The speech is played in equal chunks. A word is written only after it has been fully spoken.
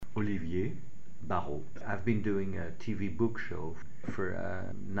Olivier, Barrot. I've been doing a TV book show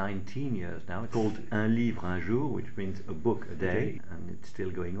for 19 years now. It's called Un livre un jour, which means a book a day, and it's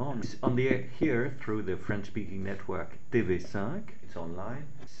still going on. It's on the air here through the French-speaking network TV5. It's online.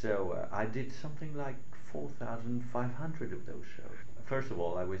 So I did something like 4,500 of those shows. First of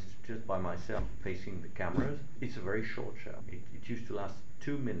all, I was just by myself facing the cameras. It's a very short show. It used to last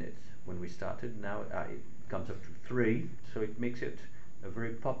 2 minutes when we started. Now it comes up to 3, so it makes it a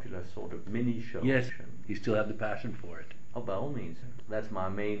very popular sort of mini show. Yes, you still have the passion for it. Oh, by all means. That's my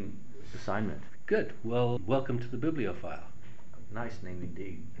main assignment. Good. Well, welcome to the Bibliophile. Nice name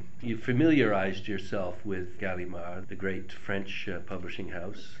indeed. You familiarized yourself with Gallimard, the great French publishing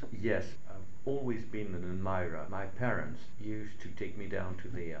house. Yes, I've always been an admirer. My parents used to take me down to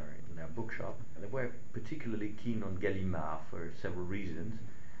their bookshop. They were particularly keen on Gallimard for several reasons,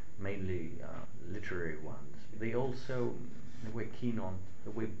 mainly literary ones. They were keen on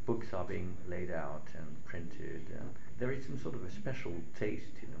the way books are being laid out and printed. There is some sort of a special taste,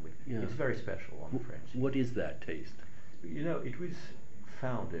 It's very special on French. What is that taste? It was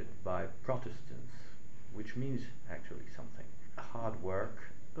founded by Protestants, which means actually something. Hard work,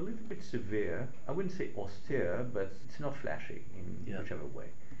 a little bit severe. I wouldn't say austere, but it's not flashy in whichever way.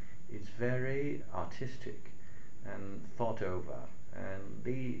 It's very artistic and thought over, and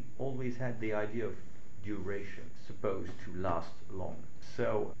they always had the idea of duration, supposed to last long.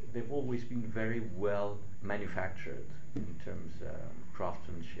 So they've always been very well manufactured in terms of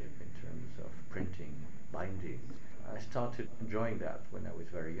craftsmanship, in terms of printing, binding. I started enjoying that when I was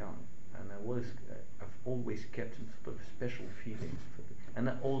very young, and I've always kept a sort of special feeling for it. And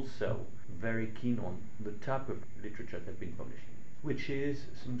I'm also very keen on the type of literature that's been publishing, which is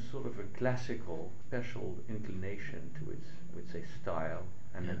some sort of a classical, special inclination to its, I would say, style,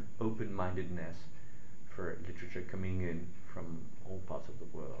 and an open-mindedness for literature coming in from all parts of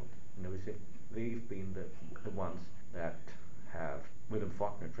the world. They've been the ones that have William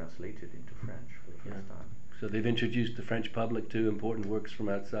Faulkner translated into French for the first time. So they've introduced the French public to important works from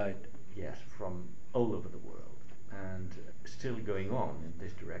outside. Yes, from all over the world, and still going on in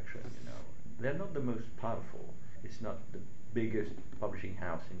this direction. They're not the most powerful. It's not the biggest publishing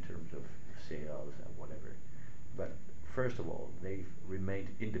house in terms of sales and whatever. But first of all, they've remained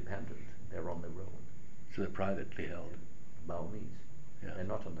independent. They're on their own. So they're privately held. By all means. Yeah. They're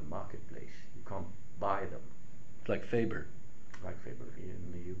not on the marketplace. You can't buy them. It's like Faber. Like Faber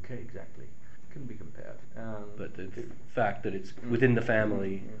in the UK, exactly. Can be compared. But the fact that it's within the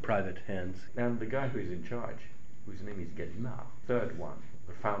family, private hands. And the guy who is in charge, whose name is Gallimard, third one,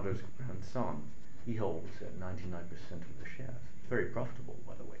 the founder's grandson, he holds 99% of the shares. It's very profitable,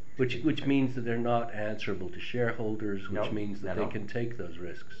 by the way. Which means that they're not answerable to shareholders, which means that they can take those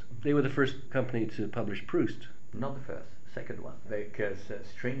risks. They were the first company to publish Proust. Not the first, second one. Because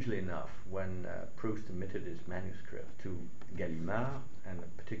strangely enough, when Proust submitted his manuscript to Gallimard, and in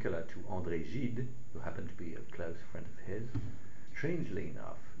particular to André Gide, who happened to be a close friend of his, strangely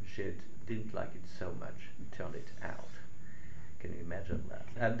enough, Gide didn't like it so much and turned it out. Can you imagine that?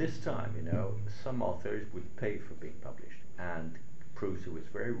 At this time, some authors would pay for being published, and Proust, who was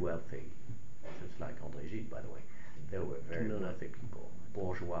very wealthy, just like André Gide, by the way, they were very wealthy people,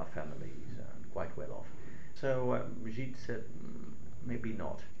 bourgeois families, and quite well off. So Gide said, maybe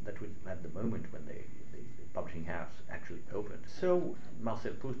not. That was at the moment when the publishing house actually opened. So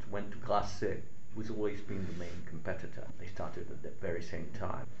Marcel Proust went to Grasset, who's always been the main competitor. They started at the very same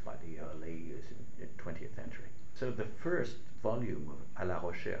time, by the early years in the 20th century. So the first volume of À la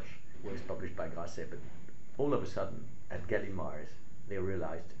Recherche was published by Grasset, but all of a sudden, at Gallimard's, they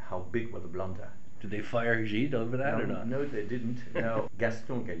realized how big was the blunder. Did they fire Gide over that or not? No, they didn't. No,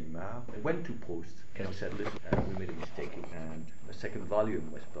 Gaston Gallimard went to Proust and said, listen, we made a mistake. And the second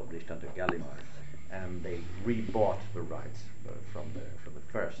volume was published under Gallimard. And they rebought the rights from the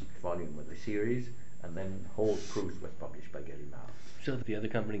first volume of the series, and then whole Proust was published by Gallimard. So the other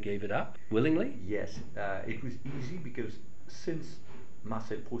company gave it up willingly? Yes, it was easy because since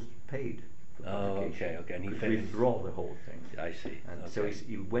Marcel Proust paid for publication, okay, and he could withdraw the whole thing. I see. And so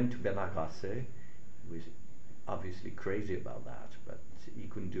he went to Bernard Grasset, who was obviously crazy about that, but he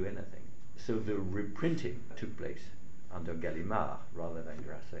couldn't do anything. So the reprinting took place under Gallimard rather than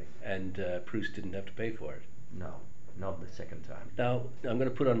Grasset. And Proust didn't have to pay for it? No, not the second time. Now, I'm going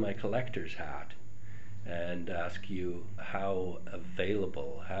to put on my collector's hat and ask you how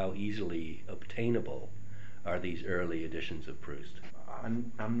available, how easily obtainable are these early editions of Proust?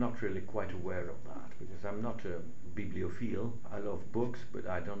 I'm not really quite aware of that, because I'm not a bibliophile. I love books, but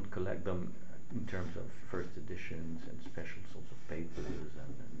I don't collect them in terms of first editions and special sorts of papers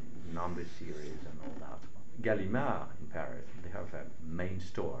and number series and all that. Gallimard in Paris, they have a main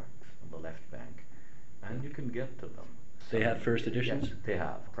store on the left bank, and you can get to them. They have first editions? Yes, they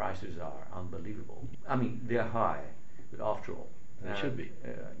have. Prices are unbelievable. I mean, they're high, but after all. They should be.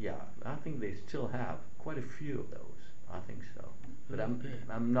 Yeah, I think they still have quite a few of those. I think so. But Okay.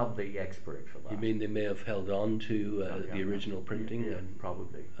 I'm not the expert for that. You mean they may have held on to Yeah, the original printing? Yeah,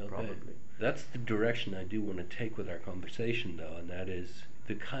 probably. Okay. Probably. That's the direction I do want to take with our conversation, though, and that is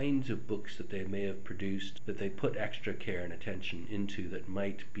the kinds of books that they may have produced that they put extra care and attention into that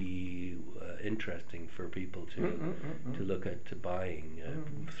might be interesting for people to look at to buying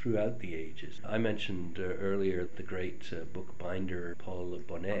throughout the ages. I mentioned earlier the great bookbinder Paul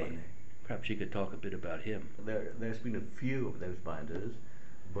Bonnet. Perhaps you could talk a bit about him. There's been a few of those binders,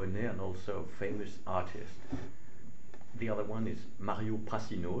 Bonnet, and also famous artists. The other one is Mario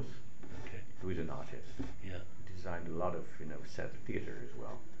Prasinos, who is an artist. Yeah. Designed a lot of set theater as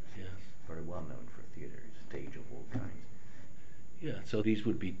well. Yes. Very well known for theater, stage of all kinds. Yeah. So these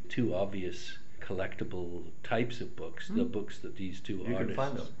would be two obvious collectible types of books. The books that these two You artists. can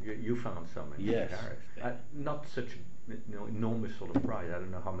find them. You found some in Yes. Paris. Not such enormous sort of price. I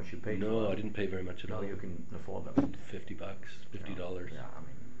don't know how much you paid. for No, them. I didn't pay very much at all. No, you can afford them. $50, $50. Yeah, I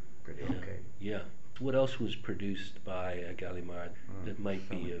mean, pretty okay. Yeah. What else was produced by Gallimard that might so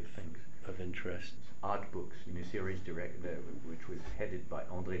be many things. of interest? Art books in a series which was headed by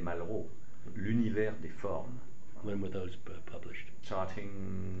André Malraux, L'Univers des Formes. When were those published?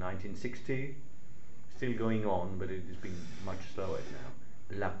 Starting 1960, still going on, but it has been much slower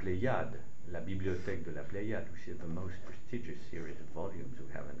now. La Pléiade, La Bibliothèque de la Pléiade, which is the most prestigious series of volumes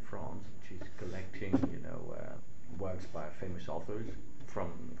we have in France, which is collecting, works by famous authors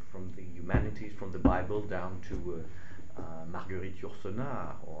from the humanities, from the Bible down to Marguerite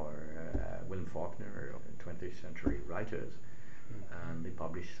Yourcenar or William Faulkner, 20th century writers, and they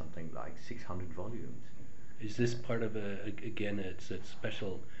published something like 600 volumes. Is this part of again? It's a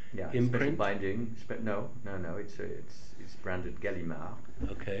special Special imprint. binding. No. It's branded Gallimard.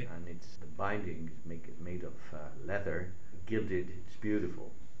 Okay. And the binding is made of leather, gilded. It's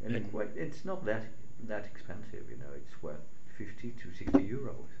beautiful, and it's not that expensive. It's worth 50 to 60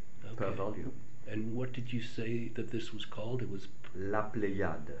 euros per Okay. volume. And what did you say that this was called? It was. La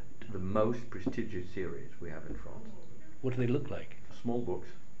Pléiade, the most prestigious series we have in France. What do they look like? Small books,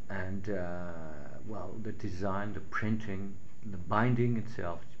 and the design, the printing, the binding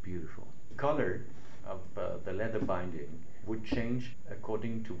itself is beautiful. Color of the leather binding would change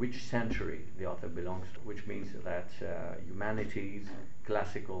according to which century the author belongs to, which means that humanities,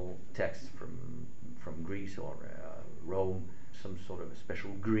 classical texts from Greece or Rome, some sort of a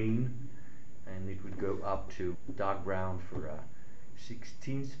special green, and it would go up to dark brown for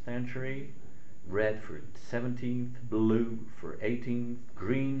 16th century, red for 17th, blue for 18th,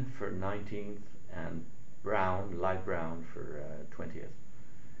 green for 19th, and brown, light brown for 20th.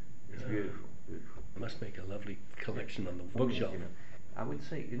 It's beautiful, beautiful. Must make a lovely collection on the bookshelf. I would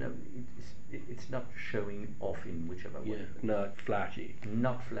say, it's not showing off in whichever way. Yeah, not flashy.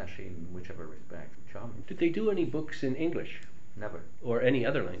 Not flashy in whichever respect. Charming. Did they do any books in English Never. or any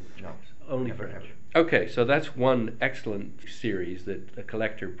other language? No. Only Never, French. ever. Okay, so that's one excellent series that a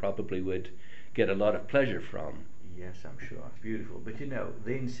collector probably would get a lot of pleasure from. Yes, I'm sure. It's beautiful. But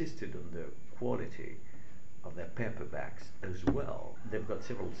they insisted on the quality of their paperbacks as well. They've got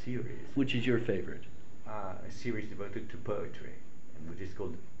several series. Which is your favorite? A series devoted to poetry, and which is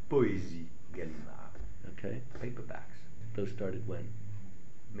called Poésie Gallimard. Okay. Paperbacks. Those started when?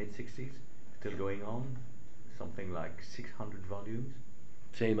 Mid-60s, still going on. Something like 600 volumes.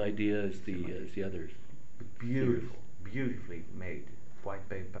 Same idea as the others. Beautiful, beautifully made. White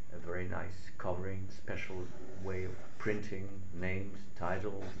paper, a very nice covering, special way of printing, names,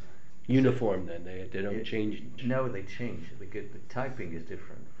 titles. Uniform then, they don't change. No, they change. The typing is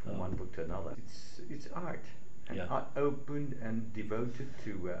different from one book to another. It's art, and art open and devoted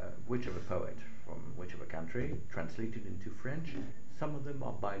to whichever poet from whichever country, translated into French. Some of them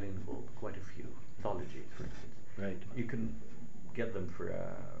are bilingual, quite a few. Anthologies, for instance. Right. You can get them for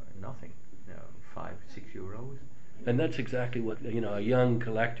nothing, 5, 6 euros. And that's exactly what a young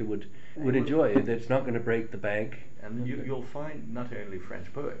collector would enjoy. It's not going to break the bank. And you'll find not only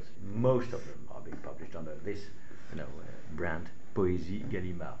French poets, most of them are being published under this brand, Poésie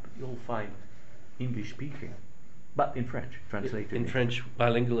Gallimard. You'll find English speaking, but in French, translated. In French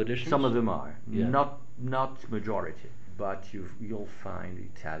bilingual editions? Some of them are, Yeah. not majority, but you'll find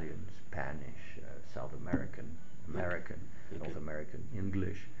Italian, Spanish, South American, North American,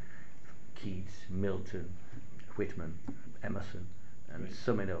 English, Keats, Milton, Whitman, Emerson, and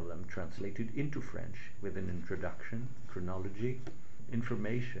so many of them translated into French with an introduction, chronology,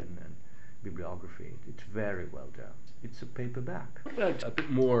 information, and bibliography. It's very well done. It's a paperback. Well, a bit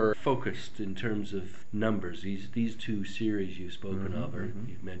more focused in terms of numbers. These two series you've spoken of, or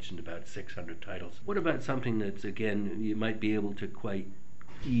you've mentioned about 600 titles. What about something that's, again, you might be able to quite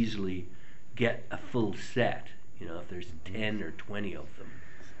easily get a full set, you know, if there's 10 or 20 of them?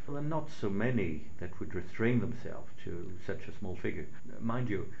 Well, there are not so many that would restrain themselves to such a small figure. Mind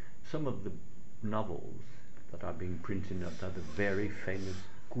you, some of the novels that are being printed are the very famous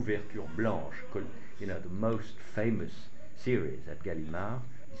Couverture Blanche. You know, the most famous series at Gallimard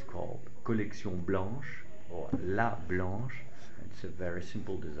is called Collection Blanche or La Blanche. It's a very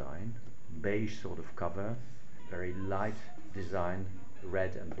simple design, beige sort of cover, very light design,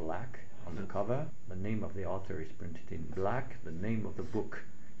 red and black on the cover. The name of the author is printed in black, the name of the book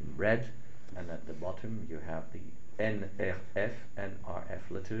in red, and at the bottom you have the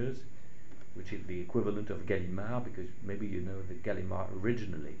NRF letters, which is the equivalent of Gallimard, because maybe you know that Gallimard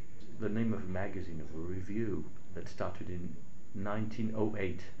originally, the name of a magazine, of a review that started in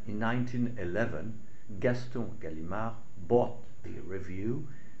 1908. In 1911, Gaston Gallimard bought the review,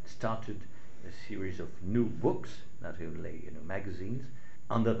 started a series of new books, not only magazines,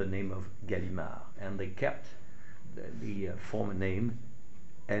 under the name of Gallimard, and they kept the former name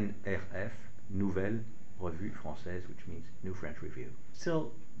NRF, Nouvelle Revue Française, which means New French Review,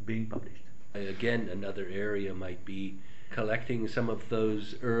 still being published. Again, another area might be collecting some of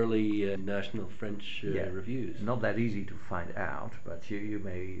those early national French reviews. Not that easy to find out, but you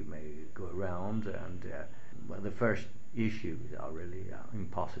may go around, and well, the first issues are really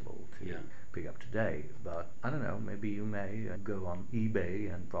impossible to pick up today. But I don't know, maybe you may go on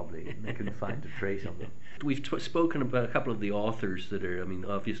eBay and probably they can find a trace of them. We've spoken about a couple of the authors that are, I mean,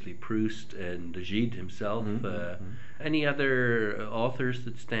 obviously Proust and Gide himself. Any other authors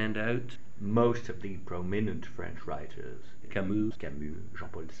that stand out? Most of the prominent French writers, Camus,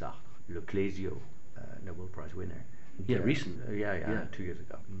 Jean-Paul Sartre, Le Clésio, Nobel Prize winner. Recent. 2 years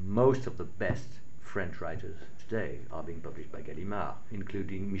ago. Most of the best French writers today are being published by Gallimard,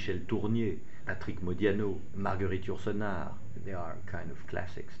 including Michel Tournier, Patrick Modiano, Marguerite Yourcenar. They are kind of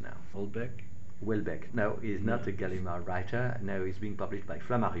classics now. Welbeck. No, he's not a Gallimard writer. No, he's being published by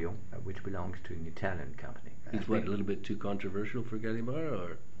Flammarion, which belongs to an Italian company. He's a little bit too controversial for Gallimard,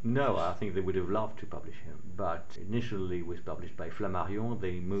 or? No, I think they would have loved to publish him. But initially it was published by Flammarion.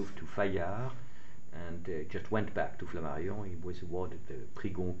 They moved to Fayard and just went back to Flammarion. He was awarded the Prix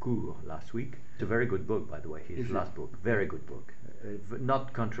Goncourt last week. It's a very good book, by the way, his last book. Very good book.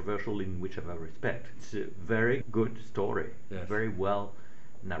 Not controversial in whichever respect. It's a very good story. Yes. Very well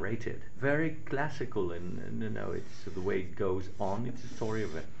narrated. Very classical, and it's the way it goes on. It's a story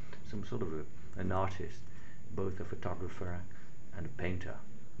of some sort of an artist, both a photographer and a painter.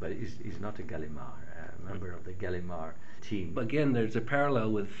 But he's not a Gallimard, a member of the Gallimard team. Again, there's a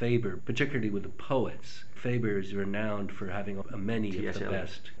parallel with Faber, particularly with the poets. Faber is renowned for having many of the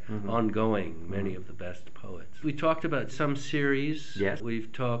best, ongoing, many of the best poets. We talked about some series. Yes.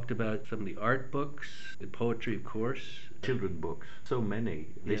 We've talked about some of the art books, the poetry, of course. Children books, so many.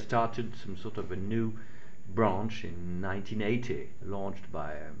 They started some sort of a new branch in 1980, launched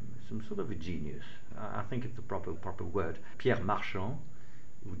by some sort of a genius. I think it's the proper word. Pierre Marchand,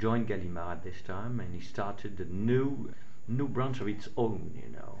 who joined Gallimard at this time, and he started a new branch of its own,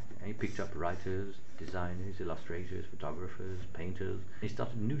 And he picked up writers, designers, illustrators, photographers, painters. He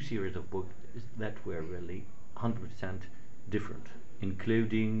started a new series of books that were really 100% different,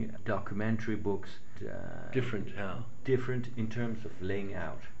 including documentary books. Different how? Different in terms of laying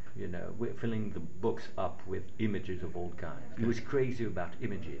out. We're filling the books up with images of all kinds. He was crazy about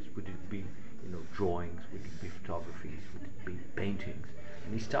images. Would it be, drawings? Would it be photographies? Would it be paintings?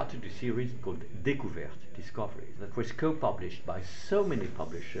 And he started a series called Découvertes, Discoveries, that was co-published by so many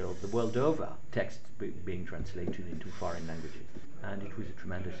publishers the world over, texts being translated into foreign languages. And it was a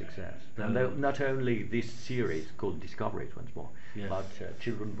tremendous success. And not only this series called Discoveries once more, but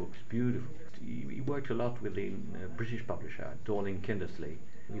children books, beautiful. He worked a lot with the British publisher, Dorling Kindersley,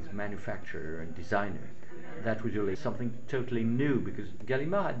 his manufacturer and designer. That was really something totally new, because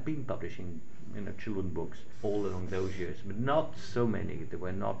Gallimard had been publishing children books all along those years, but not so many. They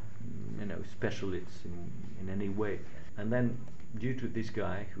were not specialists in any way. And then, due to this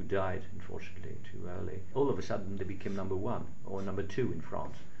guy who died unfortunately too early, all of a sudden they became number one or number two in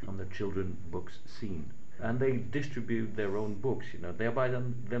France on the children books scene. And they distribute their own books, they are by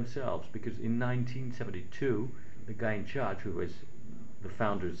themselves, because in 1972 the guy in charge, who was the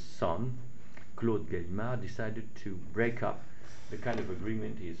founder's son, Claude Gallimard, decided to break up the kind of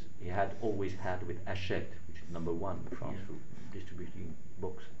agreement he had always had with Hachette, which is number one in France for distributing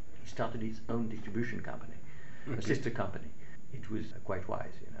books. He started his own distribution company, a sister company. It was quite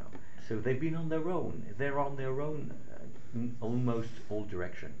wise, So they've been on their own. They're on their own in almost all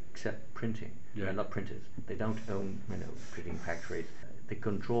direction, except printing. Yeah. They're not printers. They don't own, printing factories. They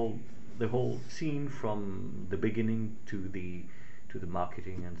control the whole scene from the beginning to the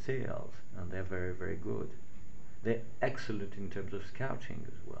marketing and sales, and they're very, very good. They're excellent in terms of scouting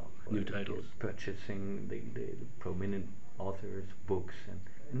as well. New titles. Purchasing the prominent authors' books. And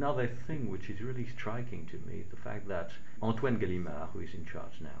another thing which is really striking to me, the fact that Antoine Gallimard, who is in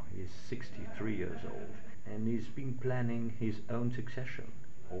charge now, he is 63 years old, and he's been planning his own succession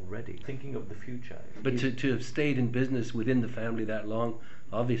already, thinking of the future. But to have stayed in business within the family that long,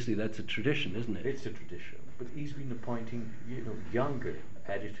 obviously that's a tradition, isn't it? It's a tradition. But he's been appointing, younger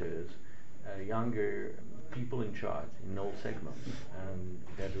editors, younger people in charge in all segments, and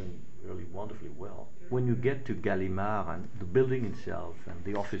they're doing really wonderfully well. When you get to Gallimard and the building itself and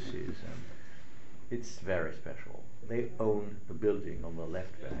the offices, it's very special. They own a building on the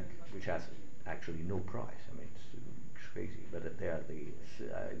left bank, which has actually no price. I mean, it's crazy, but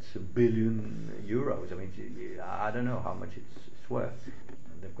it's €1 billion. I mean, I don't know how much it's worth.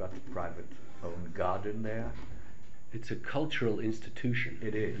 They've got a private-owned garden there. It's a cultural institution.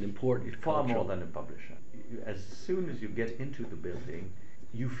 It is. An important far more than a publisher. As soon as you get into the building,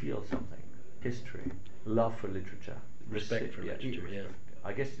 you feel something. History, love for literature. Respect for literature, yeah.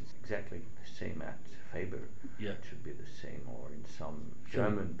 I guess it's exactly the same at Faber. Yeah. It should be the same, or in some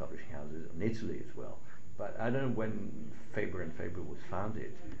German publishing houses, in Italy as well. But I don't know when Faber and Faber was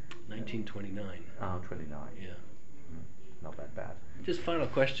founded. 1929. 29. Yeah. Not that bad. Just final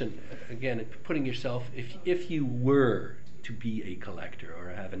question, again, putting yourself, if you were to be a collector or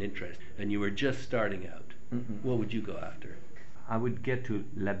have an interest and you were just starting out, what would you go after? I would get to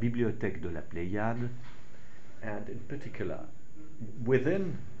La Bibliothèque de la Pléiade, and in particular,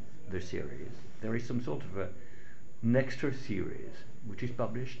 within the series, there is some sort of an extra series which is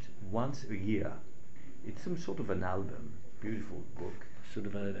published once a year. It's some sort of an album, beautiful book. Sort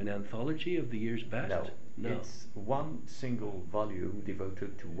of an anthology of the year's best? No, it's one single volume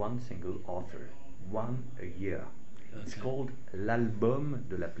devoted to one single author, one a year. Okay. It's called L'Album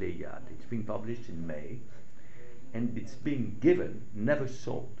de la Pléiade. It's been published in May, and it's being given, never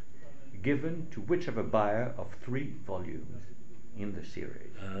sold, given to whichever buyer of 3 volumes in the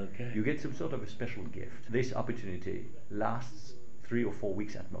series. Okay. You get some sort of a special gift. This opportunity lasts 3 or 4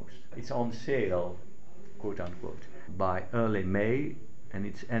 weeks at most. It's on sale, quote unquote, by early May, and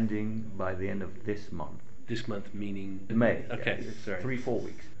it's ending by the end of this month. This month meaning? May. Okay, yeah, sorry. 3-4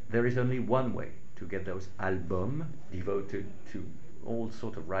 weeks. There is only one way to get those albums devoted to all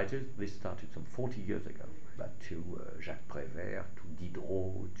sorts of writers. This started some 40 years ago. But to Jacques Prévert, to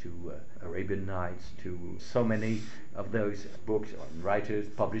Diderot, to Arabian Nights, to so many of those books on writers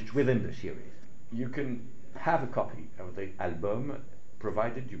published within the series. You can have a copy of the album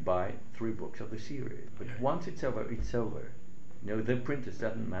provided you buy 3 books of the series. But once it's over, it's over. They print a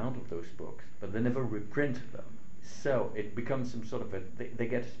certain amount of those books, but they never reprint them. So it becomes some sort of they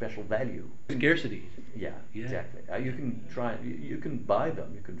get a special value. Scarcity. Yeah, exactly. You can buy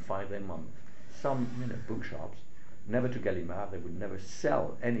them, you can find them on some bookshops. Never to Gallimard, they would never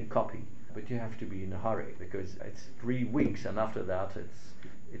sell any copy. But you have to be in a hurry, because it's 3 weeks, and after that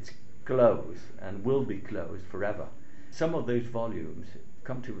it's closed and will be closed forever. Some of those volumes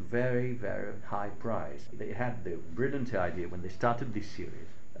come to a very, very high price. They had the brilliant idea when they started this series.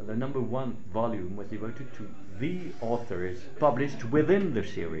 The number 1 volume was devoted to the authors published within the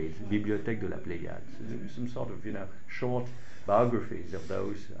series, Bibliothèque de la Pléiade. So some sort of, short biographies of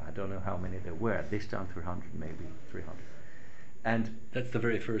those. I don't know how many there were. At this time, 300, maybe 300. And that's the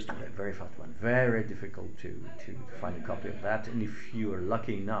very first one. The very first one. Very difficult to find a copy of that. And if you are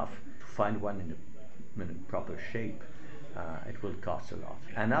lucky enough to find one in a proper shape, it will cost a lot.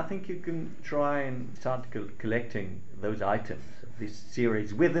 And I think you can try and start collecting those items of this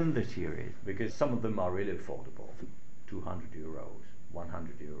series within the series, because some of them are really affordable. €200,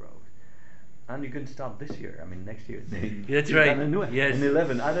 €100. And you can start this year. I mean, next year. That's right. Yes. In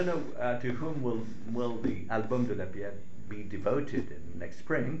 11. I don't know to whom will the Album de la Pléiade be devoted in next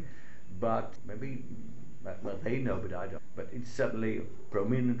spring, but maybe, well, they know, but I don't. But it's certainly a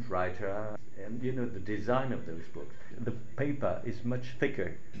prominent writer, and the design of those books. The paper is much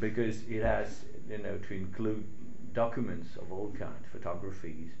thicker because it has, to include documents of all kinds,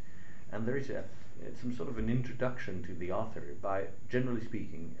 photographies, and there is some sort of an introduction to the author by, generally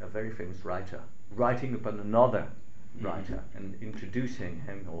speaking, a very famous writer, writing upon another writer and introducing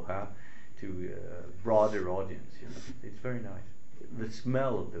him or her to a broader audience. It's very nice. The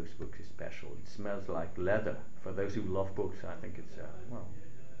smell of those books is special. It smells like leather. For those who love books, I think it's a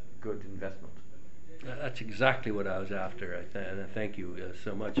good investment. That's exactly what I was after. And I thank you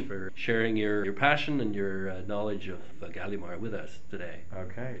so much for sharing your passion and your knowledge of Gallimard with us today.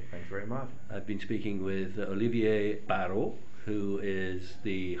 Okay, thanks very much. I've been speaking with Olivier Barrot, who is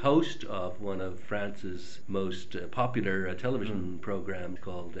the host of one of France's most popular television programs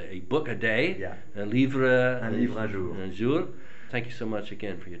called A Book a Day, Yeah. Un livre Un livre un jour. un jour. Thank you so much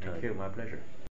again for your time. Thank you, my pleasure.